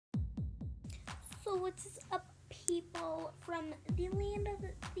So what's up, people from the land of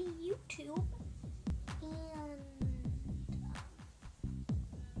the YouTube? And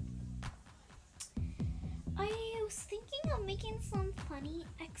I was thinking of making some funny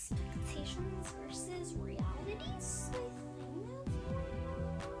expectations versus realities.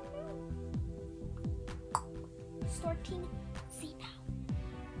 I think that's starting see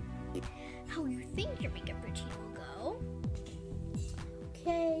now. How you think your makeup routine will go?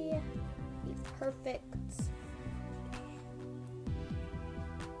 Okay, be perfect.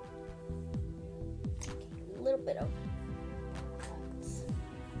 Okay, a little bit of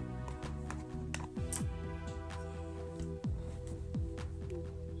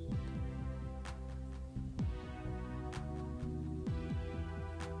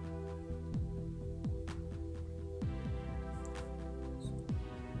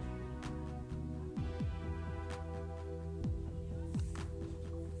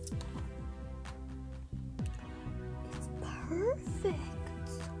perfect.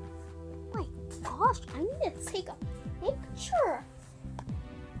 Oh my gosh, I need to take a picture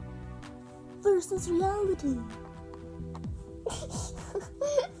versus reality.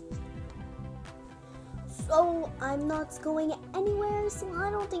 So I'm not going anywhere, so I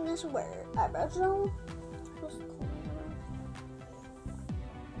don't think I should wear eyebrow gel.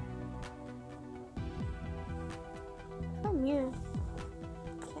 Come here.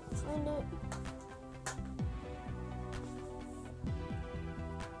 Can't find it.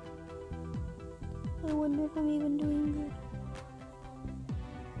 I wonder if I'm even doing good.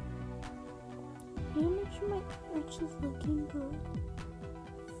 I need to make sure my arch is looking good.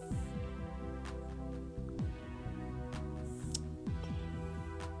 Okay.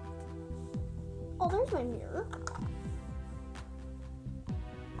 Oh, there's my mirror.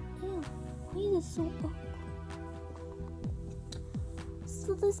 Ew, why is it so awkward?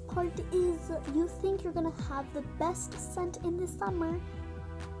 So this part is, you think you're gonna have the best scent in the summer.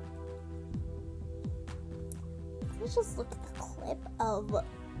 Let's just look at the clip of what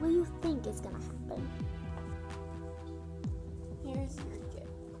you think is gonna happen. Here's your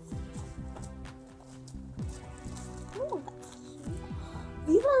gift. Oh, that's cute.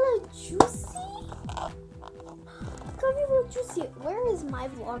 Viva la Juicy? Got Viva la Juicy. Where is my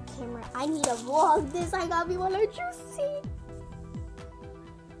vlog camera? I need to vlog this. I got Viva la Juicy.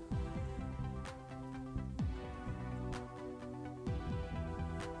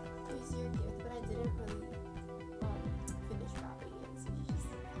 Here's your gift, but I didn't really finish wrapping it, so you just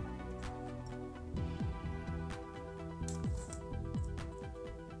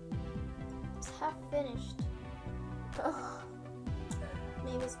It's half finished. Oh,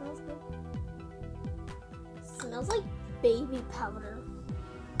 maybe it smells good. Smells like baby powder.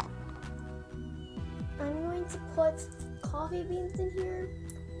 I'm going to put coffee beans in here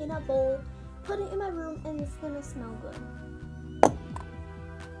in a bowl, put it in my room, and it's gonna smell good.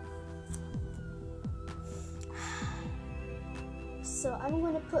 So I'm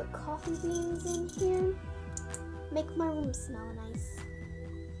going to put coffee beans in here, make my room smell nice.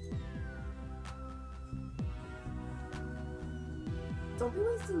 don't be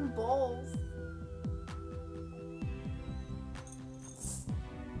wasting bowls.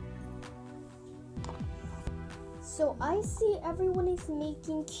 So I see everyone is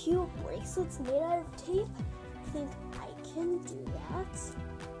making cute bracelets made out of tape. I think I can do that.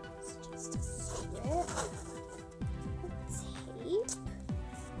 It's just a strip of tape.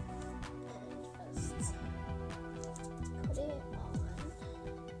 And just put it on.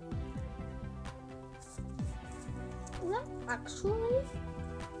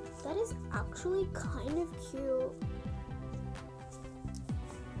 That is actually kind of cute.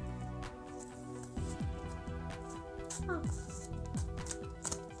 Oh.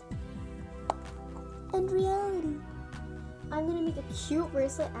 And reality. I'm gonna make a cute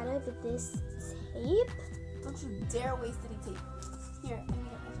bracelet out of this tape. Don't you dare waste any tape. Here, I got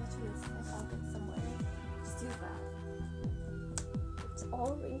you this. I found it somewhere. Just use that. It's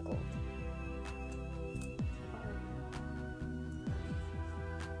all wrinkled.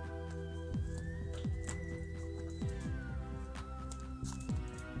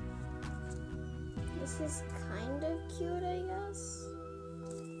 This is kind of cute, I guess.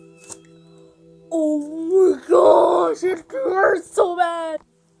 Oh my gosh, it hurts so bad.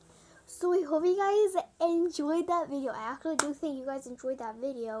 So I hope you guys enjoyed that video. I actually do think you guys enjoyed that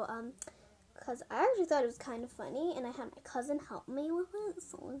video. Because I actually thought it was kind of funny, and I had my cousin help me with it.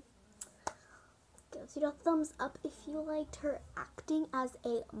 So give it a thumbs up if you liked her acting as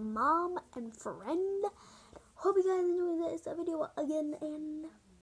a mom and friend. Hope you guys enjoyed this video again, and